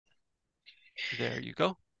There you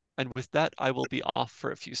go. And with that, I will be off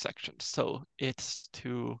for a few sections. So it's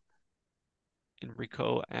to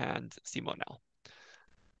Enrico and Simo now.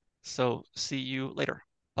 So see you later.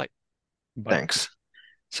 Bye. Bye. Thanks.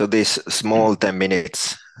 So this small 10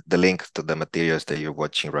 minutes, the link to the materials that you're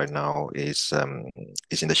watching right now is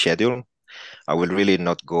in the schedule. I will really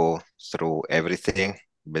not go through everything.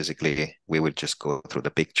 Basically, we will just go through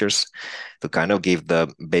the pictures to kind of give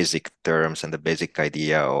the basic terms and the basic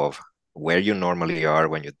idea of where you normally are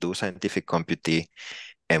when you do scientific computing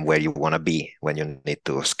and where you want to be when you need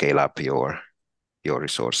to scale up your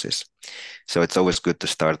resources. So it's always good to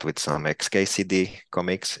start with some XKCD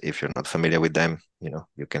comics. If you're not familiar with them,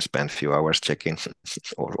 you can spend a few hours checking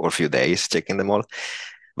or a few days checking them all.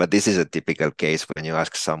 But this is a typical case when you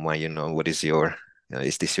ask someone, what is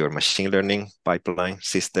is this your machine learning pipeline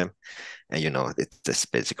system? And, it's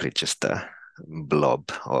basically just a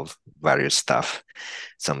blob of various stuff.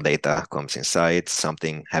 Some data comes inside,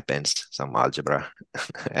 something happens, some algebra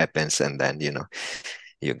happens, and then,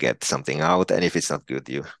 you get something out. And if it's not good,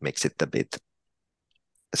 you mix it a bit.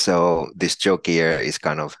 So this joke here is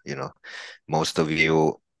kind of, most of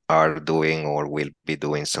you are doing or will be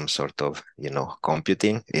doing some sort of,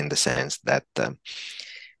 computing in the sense that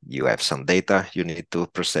you have some data, you need to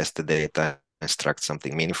process the data, extract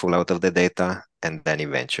something meaningful out of the data, and then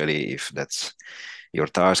eventually, if that's your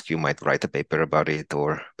task, you might write a paper about it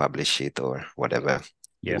or publish it or whatever.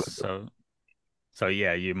 Yes, so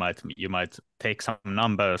yeah, you might take some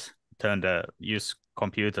numbers, use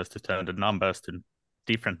computers to turn the numbers to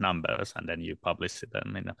different numbers, and then you publish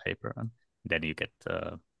them in a paper, and then you get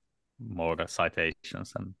more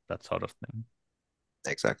citations and that sort of thing.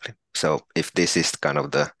 Exactly. So if this is kind of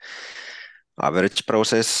the average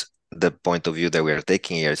process, the point of view that we are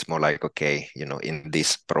taking here is more like, okay, in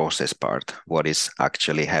this process part, what is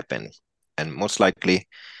actually happening? And most likely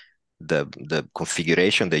the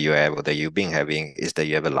configuration that you have or that you've been having is that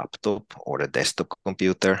you have a laptop or a desktop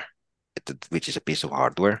computer, which is a piece of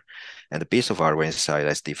hardware, and the piece of hardware inside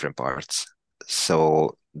has different parts.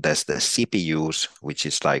 So there's the CPUs, which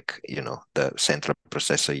is like, the central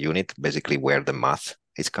processor unit, basically where the math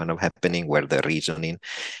is kind of happening, where the reasoning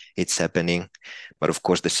it's happening. But of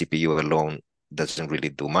course, the CPU alone doesn't really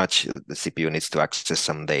do much. The CPU needs to access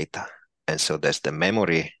some data. And so there's the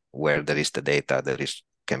memory where there is the data that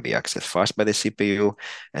can be accessed fast by the CPU.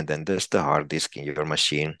 And then there's the hard disk in your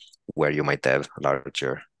machine where you might have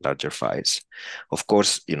larger files. Of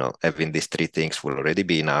course, having these three things will already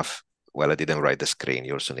be enough. Well, I didn't write the screen.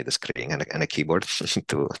 You also need a screen and a keyboard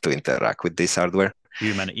to interact with this hardware.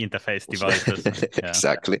 Human interface devices. Yeah.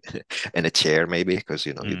 Exactly. And a chair maybe, because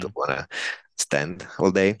you don't want to stand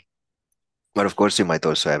all day. But of course, you might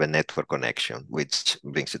also have a network connection, which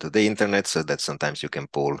brings you to the internet, so that sometimes you can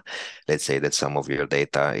pull, let's say that some of your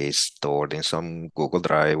data is stored in some Google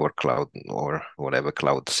Drive or cloud or whatever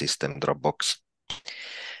cloud system, Dropbox.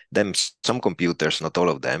 Then some computers, not all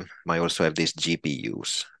of them, might also have these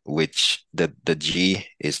GPUs, which the G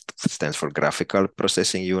stands for graphical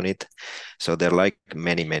processing unit. So they're like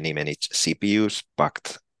many CPUs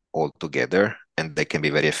packed all together, and they can be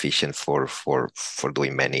very efficient for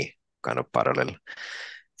doing many kind of parallel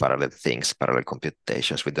things, parallel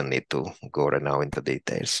computations. We don't need to go right now into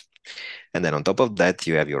details. And then on top of that,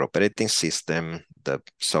 you have your operating system, the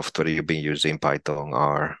software you've been using, Python,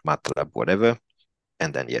 R, MATLAB, whatever.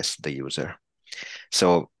 And then, yes, the user.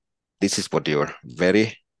 So this is what you're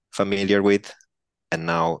very familiar with. And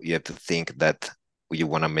now you have to think that you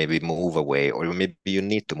want to maybe move away, or maybe you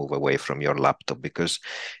need to move away from your laptop because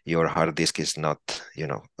your hard disk is not,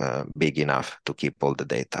 big enough to keep all the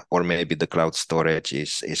data. Or maybe the cloud storage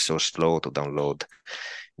is so slow to download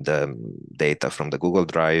the data from the Google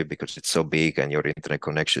Drive because it's so big and your internet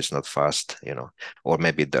connection is not fast, or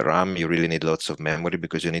maybe the RAM, you really need lots of memory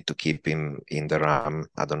because you need to keep in the RAM,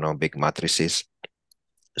 I don't know, big matrices.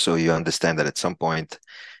 So you understand that at some point,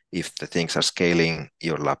 if the things are scaling,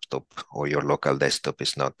 your laptop or your local desktop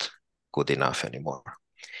is not good enough anymore.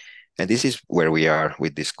 And this is where we are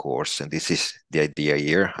with this course. And this is the idea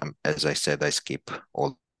here. As I said, I skip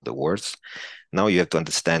all the words. Now you have to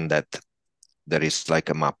understand that there is like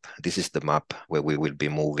a map. This is the map where we will be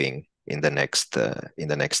moving in the next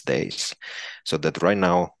days. So that right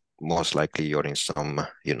now, most likely you're in some,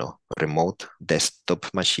 remote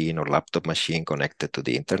desktop machine or laptop machine connected to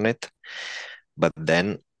the internet. But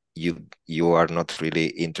then you are not really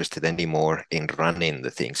interested anymore in running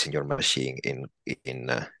the things in your machine.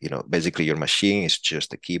 Basically your machine is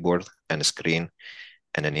just a keyboard and a screen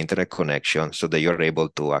and an internet connection, so that you're able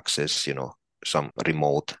to access, some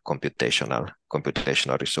remote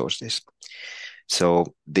computational resources.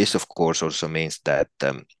 So this, of course, also means that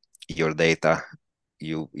your data,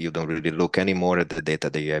 you don't really look anymore at the data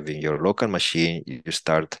that you have in your local machine. You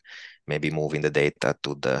start maybe moving the data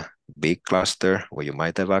to the big cluster where you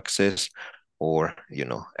might have access, or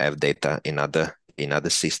have data in other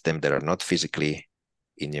systems that are not physically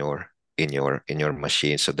in your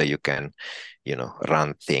machine, so that you can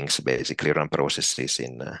run things, basically run processes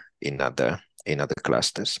in other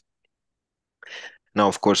clusters. Now,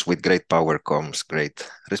 of course, with great power comes great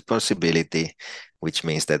responsibility, which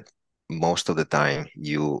means that most of the time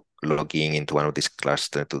you logging into one of these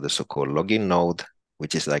clusters to the so-called login node,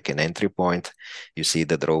 which is like an entry point. You see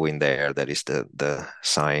the drawing there, that is the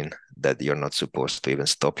sign that you're not supposed to even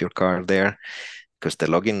stop your car there, because the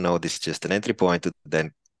login node is just an entry point to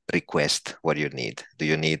then request what you need. Do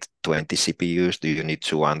you need 20 CPUs? Do you need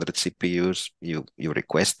 200 CPUs? You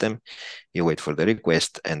request them, you wait for the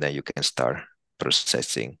request, and then you can start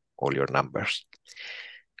processing all your numbers.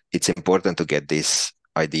 It's important to get this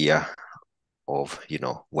idea of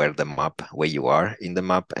where you are in the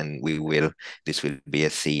map, and this will be a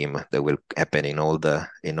theme that will happen in all the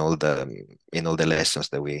lessons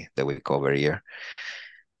that we cover here.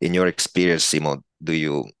 In your experience, Simo,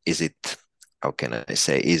 is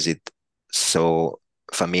it so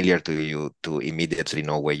familiar to you to immediately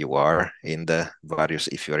know where you are in the various,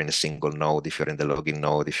 if you're in a single node, if you're in the login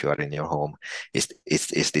node, if you are in your home? Is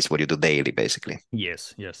this what you do daily, basically?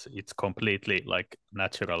 Yes, it's completely like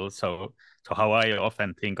natural. So how I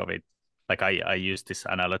often think of it, like I use this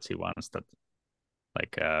analogy once, that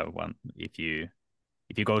like if you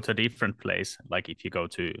go to a different place, like if you go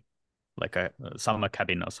to like a summer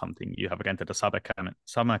cabin or something, you have rented a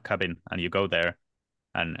summer cabin and you go there,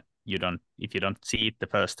 and if you don't see it the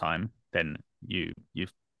first time, then you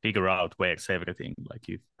figure out where's everything. Like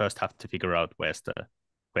you first have to figure out where's the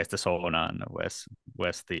sauna and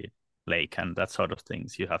where's the lake and that sort of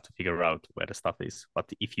things. You have to figure out where the stuff is.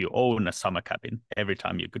 But if you own a summer cabin, every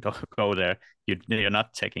time you go there, you're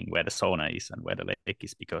not checking where the sauna is and where the lake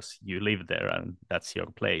is, because you live there and that's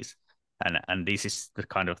your place. And this is the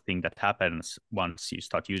kind of thing that happens once you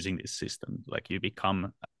start using this system. Like you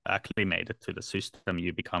become acclimated to the system.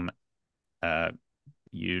 You become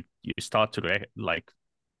you start to like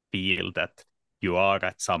feel that you are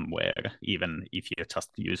at somewhere, even if you're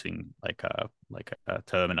just using like a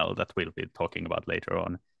terminal that we'll be talking about later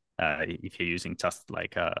on. If you're using just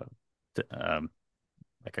like a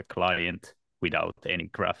client without any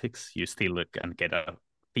graphics, you still can get a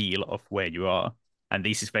feel of where you are. And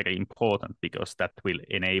this is very important, because that will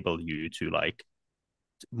enable you to like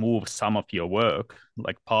move some of your work,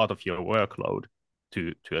 like part of your workload,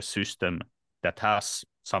 to a system that has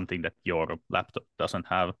something that your laptop doesn't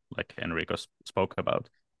have, like Enrico spoke about.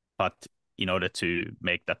 But in order to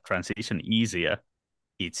make that transition easier,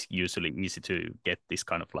 it's usually easy to get this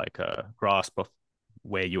kind of like a grasp of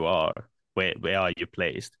where you are, where are you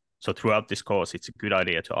placed. So throughout this course, it's a good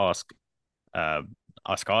idea to ask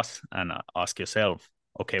us and ask yourself,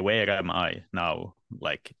 okay, where am I now?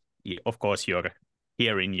 Like, of course, you're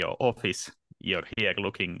here in your office, you're here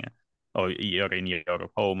looking, or you're in your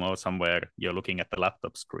home or somewhere, you're looking at the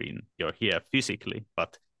laptop screen, you're here physically,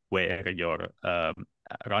 but where you're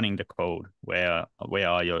running the code, where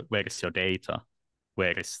is your data,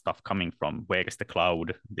 where is stuff coming from, where is the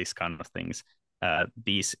cloud, these kind of things.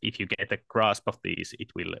 If you get a grasp of these,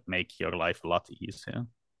 it will make your life a lot easier.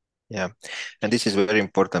 Yeah, and this is very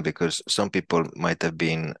important, because some people might have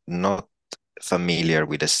been not familiar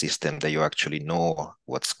with a system that you actually know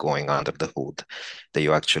what's going under the hood, that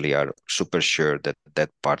you actually are super sure that that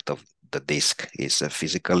part of the disk is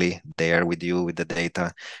physically there with you with the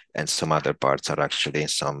data, and some other parts are actually in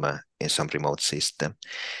some remote system.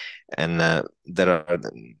 And there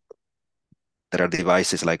are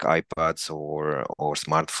devices like iPads or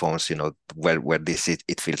smartphones, where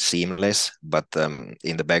it feels seamless, but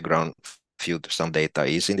in the background, some data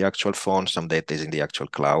is in the actual phone, some data is in the actual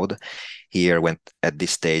cloud. Here, at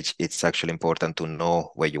this stage, it's actually important to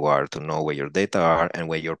know where you are, to know where your data are, and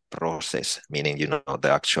where your process, meaning the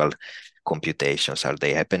actual computations, are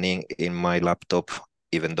they happening in my laptop,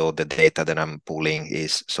 even though the data that I'm pulling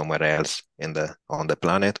is somewhere else on the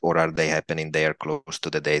planet, or are they happening there close to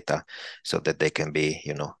the data, so that they can be,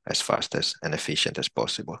 as fast and efficient as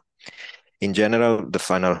possible. In general, the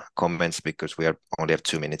final comments, because we only have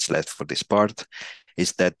 2 minutes left for this part,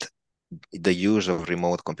 is that the use of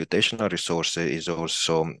remote computational resources is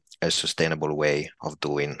also a sustainable way of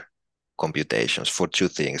doing computations, for 2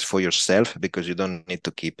 things. For yourself, because you don't need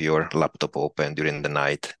to keep your laptop open during the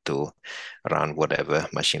night to run whatever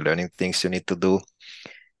machine learning things you need to do.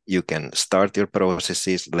 you can start your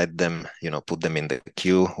processes, let them, put them in the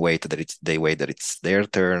queue, they wait that it's their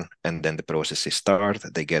turn, and then the processes start,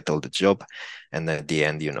 they get all the job, and at the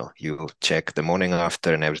end, you check the morning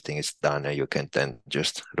after and everything is done, and you can then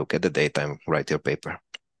just look at the data and write your paper.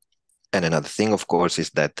 And another thing, of course, is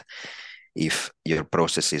that if your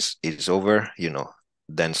process is over,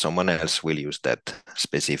 then someone else will use that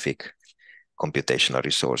specific computational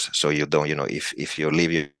resource. So you don't, if you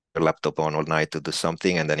leave your laptop on all night to do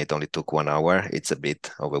something and then it only took 1 hour, it's a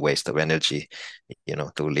bit of a waste of energy,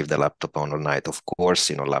 to leave the laptop on all night. Of course,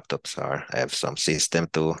 laptops have some system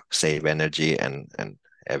to save energy, and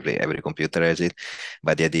every computer has it.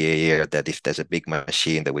 But the idea here that if there's a big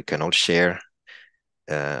machine that we can all share,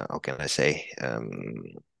 how can I say,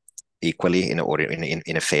 equally in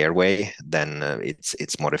a fair way, then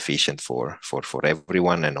it's more efficient for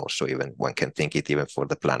everyone, and also even one can think it even for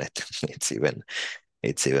the planet.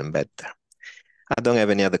 it's even better. I don't have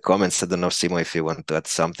any other comments. I don't know, Simo, if you want to add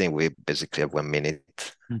something. We basically have 1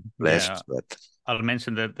 minute left. But I'll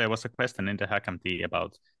mention that there was a question in the HackMT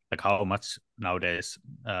about like how much nowadays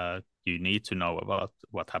you need to know about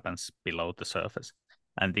what happens below the surface.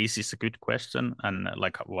 And this is a good question, and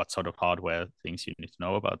like what sort of hardware things you need to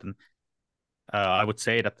know about. And I would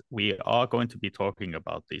say that we are going to be talking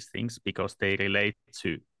about these things because they relate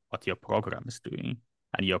to what your program is doing,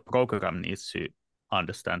 and your program needs to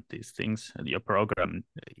understand these things. And your program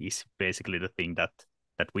is basically the thing that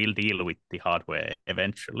will deal with the hardware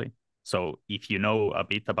eventually. So if you know a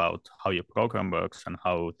bit about how your program works and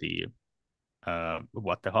how the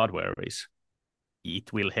what the hardware is,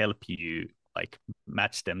 it will help you like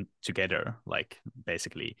match them together. Like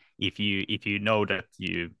basically, if you know that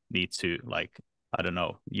you need to, like, I don't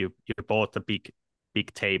know, you bought a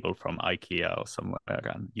big table from IKEA or somewhere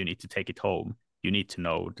and you need to take it home, you need to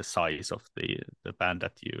know the size of the band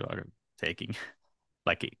that you are taking.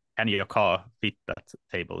 Like, can your car fit that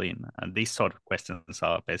table in? And these sort of questions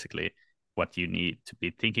are basically what you need to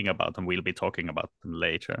be thinking about, and we'll be talking about them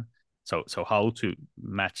later. So how to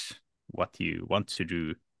match what you want to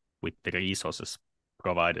do with the resources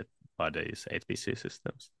provided by these HPC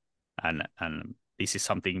systems. And this is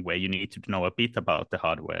something where you need to know a bit about the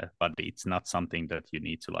hardware, but it's not something that you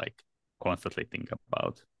need to like constantly think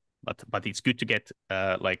about. But it's good to get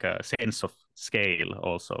like a sense of scale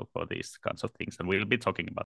also for these kinds of things, and we'll be talking about